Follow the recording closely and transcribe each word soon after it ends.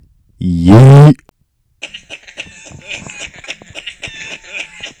Yeet.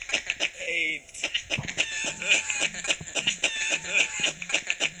 Eight.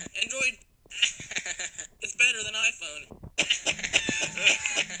 Android. It's better than iPhone.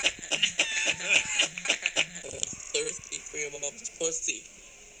 Thirsty for your mom's pussy.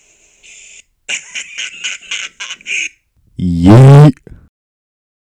 Yeet.